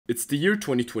It's the year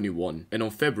 2021, and on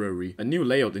February, a new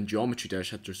layout in Geometry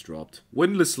Dash had just dropped.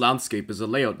 Windless Landscape is a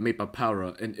layout made by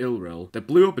Para and Ilrel that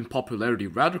blew up in popularity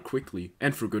rather quickly,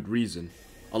 and for good reason.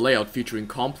 A layout featuring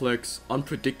complex,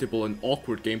 unpredictable and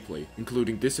awkward gameplay,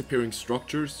 including disappearing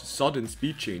structures, sudden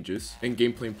speed changes, and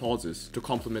gameplay pauses to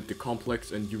complement the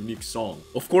complex and unique song.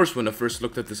 Of course, when I first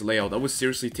looked at this layout, I was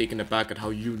seriously taken aback at how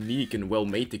unique and well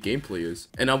made the gameplay is,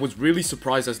 and I was really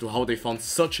surprised as to how they found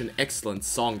such an excellent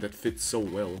song that fits so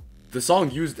well. The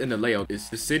song used in the layout is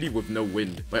The City with No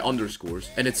Wind by Underscores,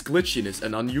 and its glitchiness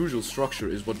and unusual structure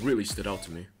is what really stood out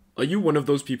to me. Are you one of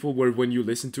those people where when you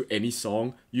listen to any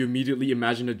song, you immediately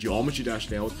imagine a Geometry Dash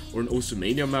layout or an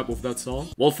Mania map of that song?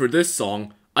 Well, for this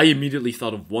song, I immediately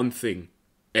thought of one thing: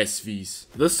 SVs.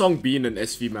 This song being an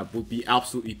SV map would be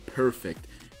absolutely perfect,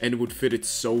 and it would fit it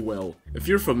so well. If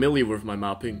you're familiar with my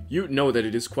mapping, you'd know that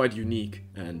it is quite unique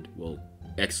and, well,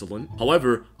 excellent.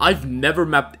 However, I've never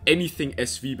mapped anything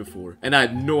SV before, and I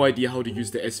had no idea how to use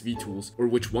the SV tools or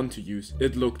which one to use.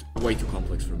 It looked way too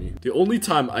complex for me. The only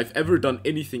time I've ever done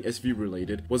anything SV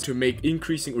related was to make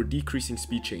increasing or decreasing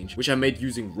speed change, which I made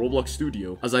using Roblox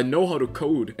Studio, as I know how to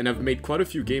code and I've made quite a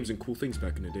few games and cool things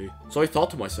back in the day. So I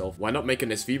thought to myself, why not make an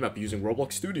SV map using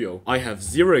Roblox Studio? I have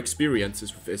zero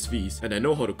experiences with SVs and I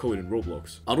know how to code in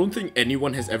Roblox. I don't think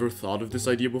anyone has ever thought of this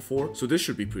idea before, so this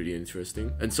should be pretty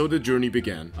interesting. And so the journey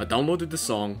began. I downloaded the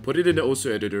song, put it in the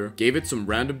OSO editor, gave it some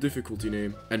random difficulty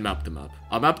name, and mapped the map.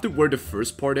 I mapped it where the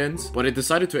first part ends, but I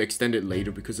decided to extend it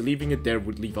later because leaving it there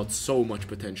would leave out so much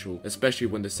potential, especially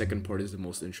when the second part is the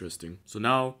most interesting. So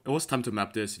now, it was time to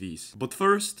map the SVs. But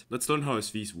first, let's learn how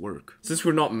SVs work. Since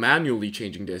we're not manually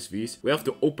changing the SVs, we have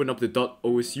to open up the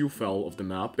 .osu file of the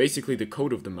map, basically the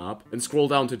code of the map, and scroll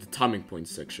down to the timing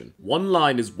points section. One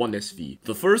line is one SV.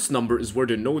 The first number is where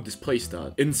the node is placed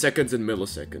at, in seconds and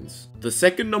milliseconds. The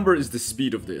second number is the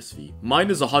speed of the SV.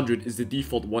 Minus 100 is the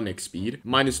default 1x speed,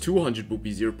 minus 200 would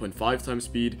be 0.5 times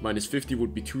speed, minus 50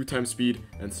 would be 2 times speed,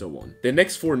 and so on. The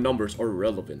next four numbers are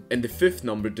irrelevant, and the fifth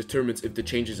number determines if the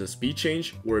change is a speed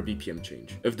change or a BPM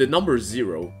change. If the number is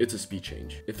 0, it's a speed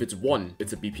change. If it's 1,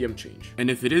 it's a BPM change. And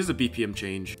if it is a BPM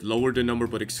change, the lower the number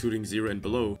but excluding 0 and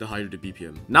below, the higher the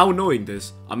BPM. Now knowing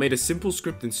this, I made a simple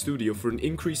script in Studio for an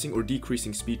increasing or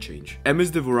decreasing speed change. M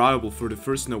is the variable for the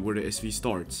first node where the SV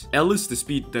starts. L is the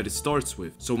speed that it starts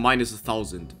with, so minus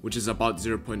 1000, which is about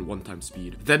 0.1 times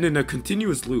speed. Then in a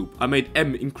continuous loop, I made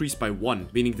M increase by 1,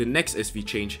 meaning the next SV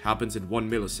change happens in 1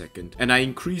 millisecond, and I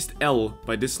increased L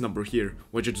by this number here,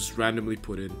 which I just randomly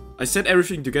put in. I set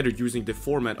everything together using the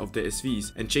format of the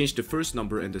SVs and changed the first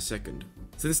number and the second.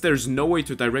 Since there's no way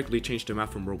to directly change the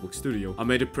map from Roblox Studio, I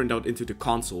made it print out into the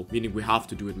console, meaning we have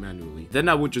to do it manually. Then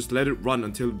I would just let it run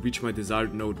until it reached my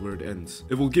desired node where it ends.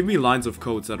 It will give me lines of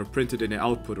codes that are printed in the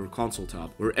output or console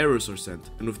tab, where errors are sent,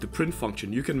 and with the print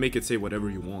function you can make it say whatever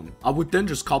you want. I would then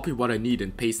just copy what I need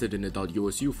and paste it in the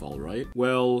 .usu file, right?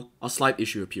 Well, a slight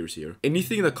issue appears here.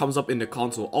 Anything that comes up in the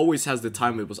console always has the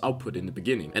time it was output in the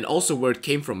beginning, and also where it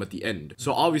came from at the end.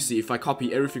 So obviously if I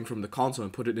copy everything from the console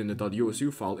and put it in the .usu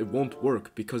file, it won't work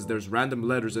because there's random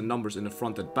letters and numbers in the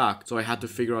front and back, so I had to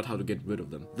figure out how to get rid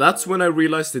of them. That's when I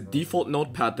realized the default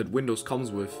notepad that Windows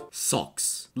comes with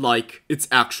sucks. Like, it's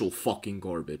actual fucking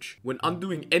garbage. When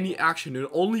undoing any action, it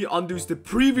only undoes the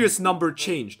previous number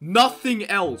changed. Nothing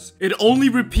else. It only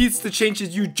repeats the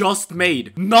changes you just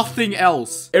made. Nothing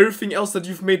else. Everything else that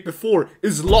you've made before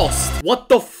is lost. What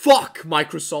the fuck,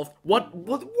 Microsoft?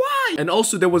 Why? And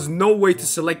also, there was no way to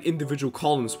select individual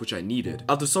columns, which I needed.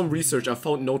 After some research, I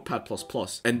found Notepad++,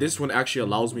 and this one actually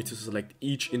allows me to select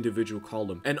each individual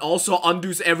column, and also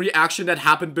undoes every action that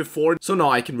happened before, so now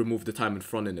I can remove the time in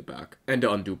front and the back. And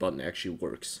the undo button actually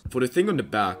works. For the thing on the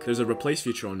back, there's a replace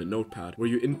feature on the notepad where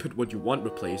you input what you want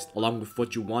replaced along with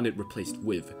what you want it replaced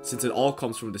with. Since it all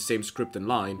comes from the same script and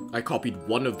line, I copied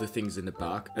one of the things in the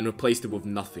back and replaced it with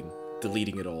nothing,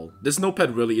 deleting it all. This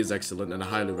notepad really is excellent and I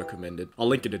highly recommend it. I'll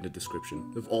link it in the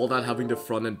description. With all that having the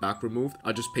front and back removed,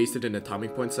 I just pasted in the timing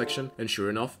point section, and sure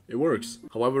enough, it works.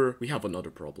 However, we have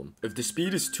another problem. If the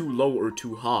speed is too low or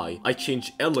too high, I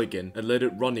change L again and let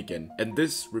it run again, and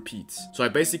this repeats. So I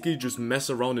basically just mess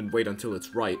around and wait until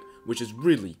it's right, which is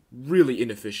really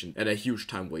inefficient and a huge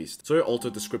time waste. So I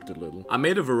altered the script a little. I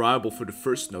made a variable for the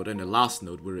first node and the last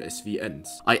node where the SV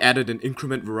ends. I added an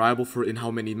increment variable for in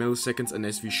how many milliseconds an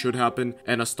SV should happen,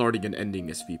 and a starting and ending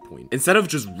SV point. Instead of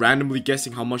just randomly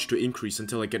guessing how much to increase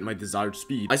until I get my desired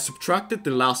speed, I subtracted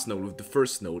the last node with the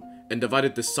first node and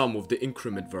divided the sum with the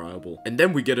increment variable. And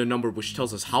then we get a number which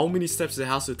tells us how many steps it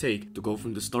has to take to go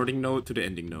from the starting node to the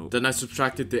ending node. Then I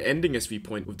subtracted the ending SV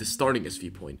point with the starting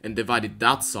SV point and divided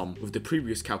that sum with the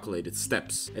previous calculated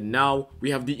steps. And now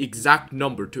we have the exact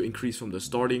number to increase from the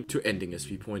starting to ending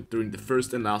SV point during the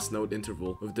first and last node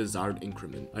interval with desired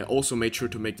increment. I also made sure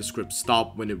to make the script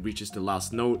stop when it reaches the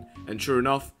last node, and sure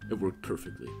enough, it worked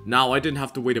perfectly. Now I didn't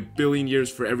have to wait a billion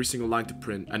years for every single line to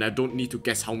print, and I don't need to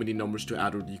guess how many numbers to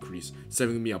add or decrease,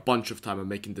 saving me a bunch of time and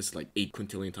making this like 8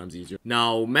 quintillion times easier.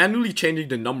 Now, manually changing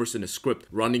the numbers in a script,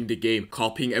 running the game,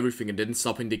 copying everything, and then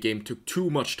stopping the game took too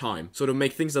much time. So to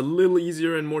make things a little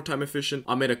easier and more time efficient,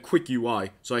 I made a quick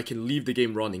UI so I can leave the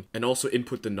game running and also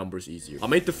input the numbers easier. I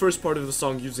made the first part of the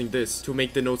song using this to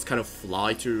make the notes kind of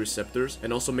fly to your receptors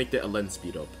and also make the LN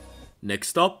speed up.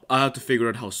 Next up, I had to figure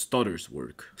out how stutters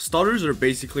work. Stutters are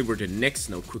basically where the next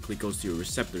note quickly goes to your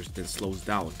receptors then slows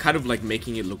down, kind of like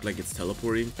making it look like it's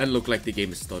teleporting and look like the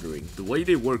game is stuttering. The way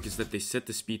they work is that they set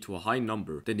the speed to a high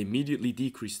number, then immediately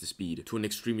decrease the speed to an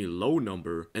extremely low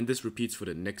number, and this repeats for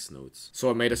the next notes. So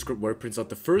I made a script where it prints out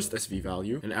the first SV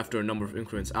value, and after a number of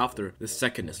increments after, the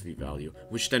second SV value,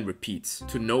 which then repeats.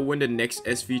 To know when the next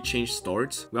SV change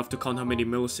starts, we have to count how many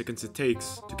milliseconds it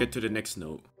takes to get to the next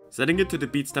note. Setting it to the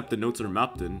beat step the notes are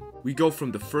mapped in, we go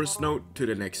from the first note to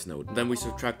the next note. Then we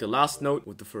subtract the last note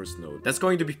with the first note. That's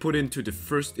going to be put into the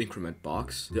first increment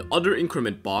box. The other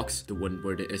increment box, the one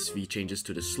where the SV changes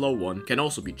to the slow one, can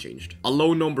also be changed. A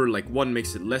low number like 1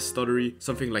 makes it less stuttery,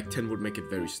 something like 10 would make it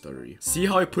very stuttery. See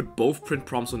how I put both print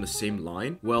prompts on the same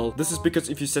line? Well, this is because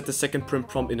if you set the second print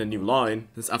prompt in a new line,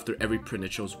 since after every print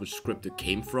it shows which script it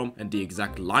came from and the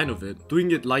exact line of it,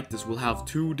 doing it like this will have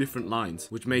 2 different lines,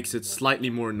 which makes it slightly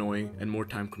more annoying and more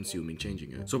time consuming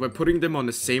changing it. So by putting them on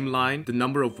the same line, the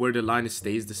number of where the line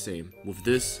stays the same. With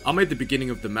this, I made the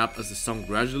beginning of the map as the song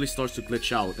gradually starts to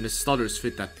glitch out, and the stutters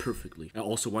fit that perfectly. I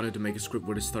also wanted to make a script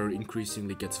where the stutter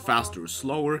increasingly gets faster or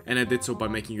slower, and I did so by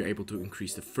making you able to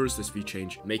increase the first SV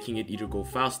change, making it either go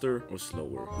faster or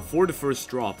slower. Before the first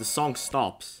drop, the song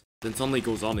stops, then suddenly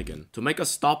goes on again. To make a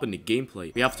stop in the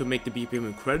gameplay, we have to make the BPM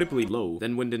incredibly low,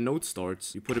 then when the note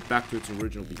starts, you put it back to its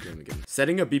original BPM again.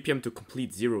 Setting a BPM to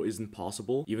complete 0 isn't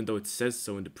possible, even though it says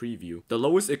so in the preview. The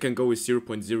lowest it can go is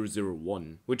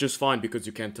 0.001, which is fine because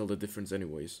you can't tell the difference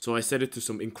anyways. So I set it to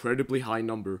some incredibly high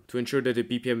number to ensure that the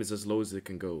BPM is as low as it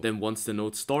can go. Then once the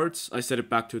note starts, I set it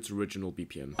back to its original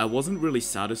BPM. I wasn't really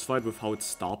satisfied with how it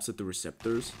stops at the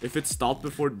receptors. If it stopped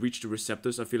before it reached the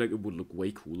receptors, I feel like it would look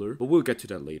way cooler, but we'll get to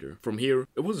that later. From here,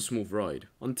 it was a smooth ride,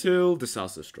 until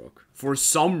disaster struck. For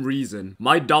some reason,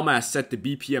 my dumbass set the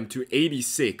BPM to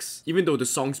 86, even though the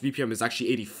song's BPM is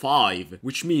actually 85,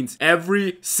 which means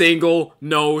every single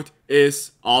note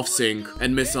is off sync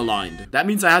and misaligned. That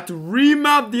means I had to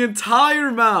remap the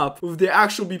entire map with the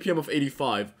actual BPM of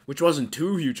 85, which wasn't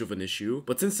too huge of an issue,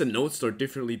 but since the notes start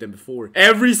differently than before,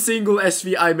 every single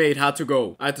SV I made had to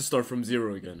go. I had to start from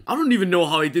 0 again. I don't even know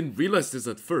how I didn't realize this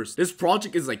at first. This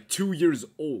project is like 2 years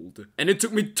old, and it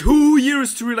took me 2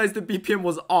 years to realize the BPM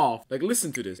was off. Like,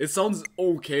 listen to this. It sounds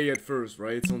okay at first,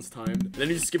 right? It sounds timed. Then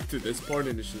you skip to this part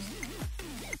and it's just...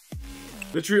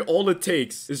 literally all it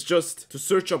takes is just to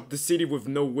search up the city with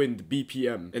no wind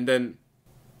BPM, and then...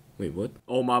 wait, what?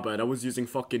 Oh, my bad. I was using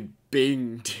fucking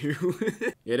Bing, too.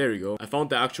 Yeah, there we go. I found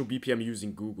the actual BPM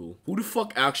using Google. Who the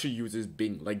fuck actually uses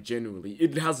Bing? Like, genuinely.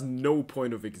 It has no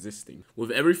point of existing.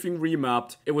 With everything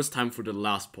remapped, it was time for the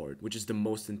last part, which is the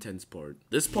most intense part.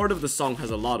 This part of the song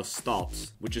has a lot of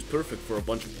stops, which is perfect for a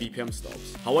bunch of BPM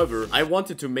stops. However, I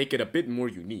wanted to make it a bit more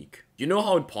unique. You know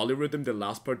how in polyrhythm the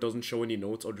last part doesn't show any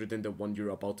notes other than the one you're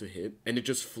about to hit, and it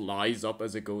just flies up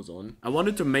as it goes on? I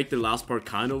wanted to make the last part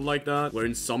kind of like that, where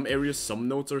in some areas some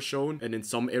notes are shown, and in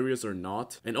some areas are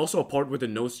not, and also a part where the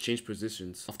notes change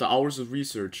positions. After hours of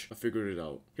research, I figured it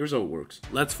out. Here's how it works.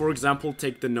 Let's, for example,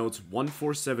 take the notes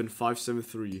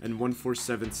 147573 and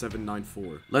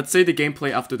 147794. Let's say the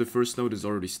gameplay after the first note is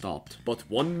already stopped, but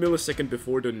 1 millisecond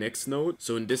before the next note,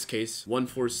 so in this case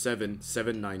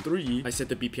 147793, I set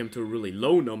the BPM to a really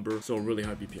low number, so a really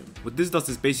high BPM. What this does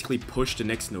is basically push the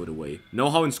next note away.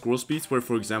 Know how in scroll speeds, where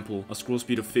for example a scroll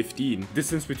speed of 15,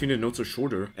 distance between the notes are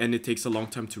shorter and it takes a long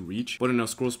time to reach, but in a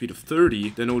scroll speed of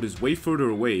 30, the note is way further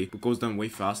away but goes down way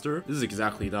faster? This is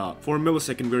exactly that. For a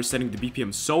millisecond, we are setting the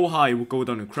BPM so high it will go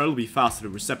down incredibly fast to the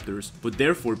receptors, but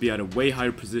therefore be at a way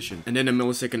higher position, and then a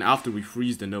millisecond after we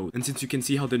freeze the note. And since you can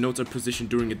see how the notes are positioned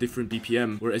during a different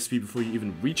BPM or SP before you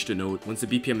even reach the note, once the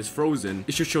BPM is frozen,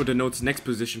 it should show the note's next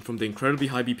position from the incredibly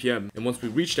high BPM, and once we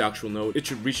reach the actual note, it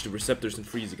should reach the receptors and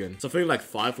freeze again. So I feel like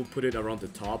 5 will put it around the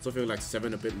top, so I feel like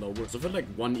 7 a bit lower, so I feel like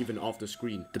 1 even off the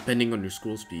screen, depending on your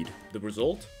scroll speed. The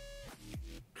result?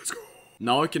 Let's go.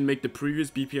 Now I can make the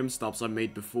previous BPM stops I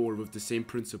made before with the same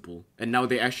principle. And now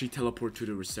they actually teleport to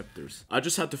the receptors. I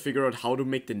just had to figure out how to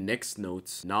make the next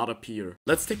notes not appear.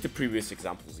 Let's take the previous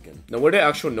examples again. Now where the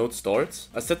actual note starts,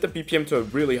 I set the BPM to a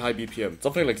really high BPM,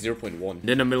 something like 0.1.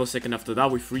 Then a millisecond after that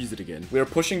we freeze it again. We are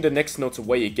pushing the next notes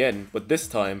away again, but this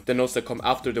time the notes that come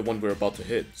after the one we're about to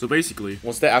hit. So basically,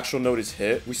 once the actual note is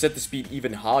hit, we set the speed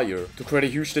even higher to create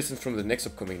a huge distance from the next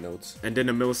upcoming notes. And then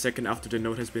a millisecond after the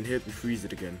note has been hit, we freeze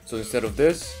it again. So instead of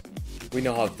this, we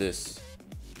now have this.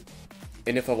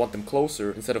 And if I want them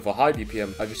closer, instead of a high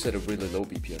BPM, I just set a really low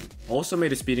BPM. I also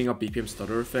made a speeding up BPM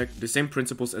stutter effect, the same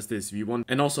principles as the SV one,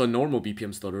 and also a normal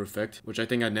BPM stutter effect, which I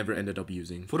think I never ended up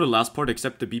using. For the last part,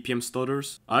 except the BPM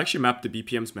stutters, I actually mapped the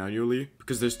BPMs manually,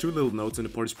 because there's 2 little notes and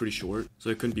the part is pretty short, so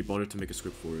I couldn't be bothered to make a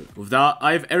script for it. With that,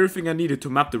 I have everything I needed to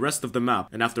map the rest of the map,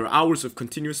 and after hours of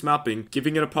continuous mapping,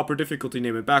 giving it a proper difficulty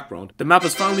name and background, the map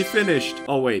is finally finished!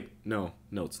 Oh wait, no,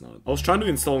 it's not. I was trying to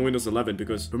install Windows 11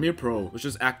 because Premiere Pro was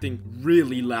just acting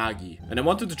really laggy. And I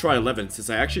wanted to try 11 since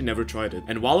I actually never tried it.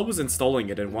 And while I was installing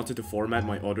it and wanted to format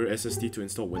my other SSD to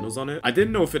install Windows on it, I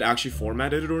didn't know if it actually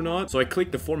formatted it or not. So I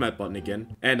clicked the format button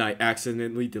again and I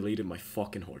accidentally deleted my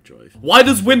fucking hard drive. Why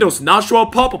does Windows not show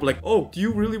a pop-up like, oh, do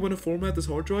you really want to format this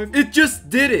hard drive? It just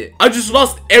did it. I just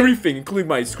lost everything, including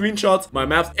my screenshots, my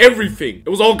maps, everything. It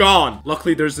was all gone.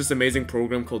 Luckily, there's this amazing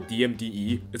program called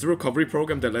DMDE. It's a recovery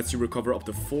program that lets you recover up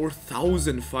to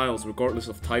 4,000 files regardless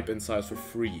of type and size for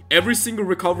free. Every single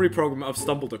recovery program I've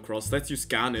stumbled across lets you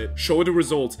scan it, show the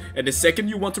results, and the second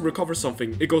you want to recover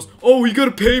something, it goes, oh, you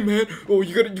gotta pay, man. Oh,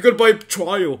 you gotta buy a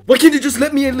trial. Why can't you just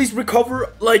let me at least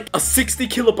recover like a 60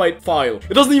 kilobyte file?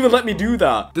 It doesn't even let me do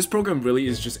that. This program really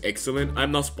is just excellent.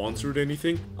 I'm not sponsored or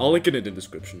anything. I'll link it in the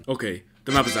description. Okay,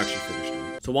 the map is actually finished now.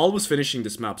 So while I was finishing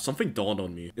this map, something dawned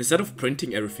on me. Instead of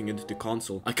printing everything into the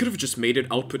console, I could have just made it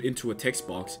output into a text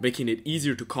box, making it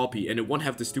easier to copy and it won't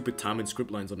have the stupid time and script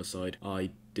lines on the side.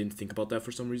 I didn't think about that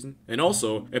for some reason. And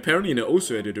also, apparently in the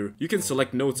OSU editor, you can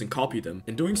select notes and copy them.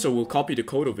 And doing so will copy the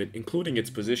code of it, including its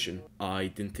position. I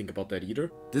didn't think about that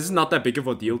either. This is not that big of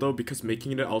a deal though, because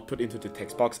making the output into the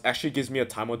text box actually gives me a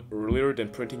timeout earlier than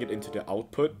printing it into the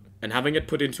output. And having it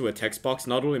put into a text box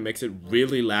not only makes it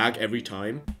really lag every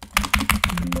time,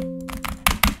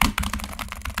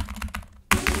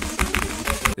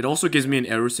 it also gives me an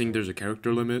error saying there's a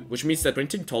character limit, which means that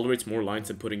printing tolerates more lines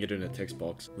than putting it in a text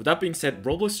box. With that being said,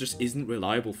 Roblox just isn't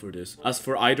reliable for this. As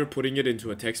for either putting it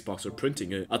into a text box or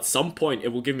printing it, at some point it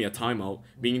will give me a timeout,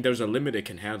 meaning there's a limit it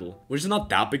can handle, which is not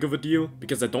that big of a deal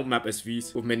because I don't map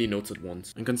SVs with many notes at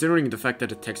once. And considering the fact that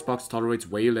the text box tolerates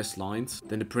way less lines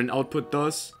than the print output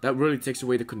does, that really takes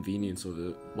away the convenience of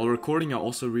it. While recording, I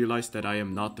also realized that I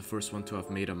am not the first one to have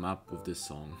made a map with this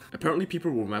song. Apparently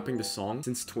people were mapping the song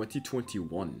since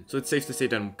 2021. So it's safe to say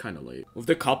that I'm kinda late. With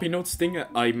the copy notes thing,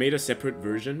 I made a separate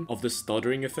version of the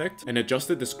stuttering effect and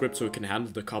adjusted the script so it can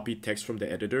handle the copied text from the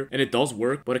editor. And it does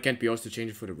work, but I can't be asked to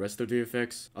change it for the rest of the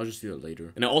effects. I'll just do that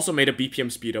later. And I also made a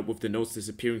BPM speed up with the notes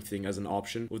disappearing thing as an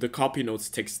option, with the copy notes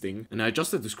text thing. And I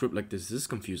adjusted the script like this. This is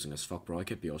confusing as fuck, bro. I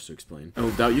can't be asked to explain. And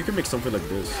with that, you can make something like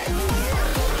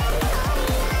this.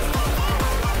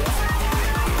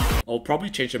 I'll probably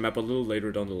change the map a little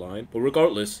later down the line, but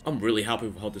regardless, I'm really happy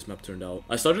with how this map turned out.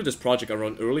 I started this project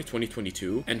around early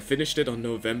 2022 and finished it on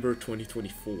November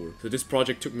 2024. So this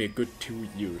project took me a good 2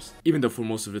 years. Even though for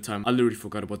most of the time, I literally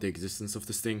forgot about the existence of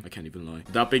this thing. I can't even lie.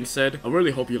 That being said, I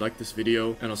really hope you liked this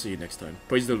video and I'll see you next time.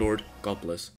 Praise the Lord. God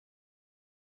bless.